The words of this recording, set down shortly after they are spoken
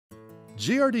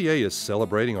GRDA is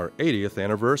celebrating our 80th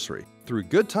anniversary. Through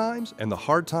good times and the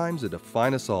hard times that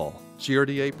define us all,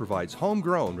 GRDA provides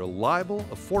homegrown, reliable,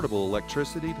 affordable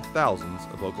electricity to thousands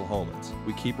of Oklahomans.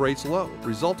 We keep rates low,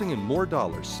 resulting in more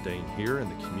dollars staying here in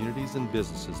the communities and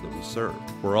businesses that we serve.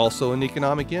 We're also an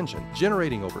economic engine,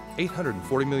 generating over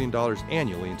 $840 million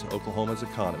annually into Oklahoma's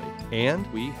economy.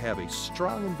 And we have a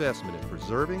strong investment in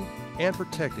preserving and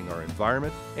protecting our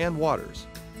environment and waters.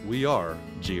 We are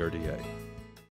GRDA.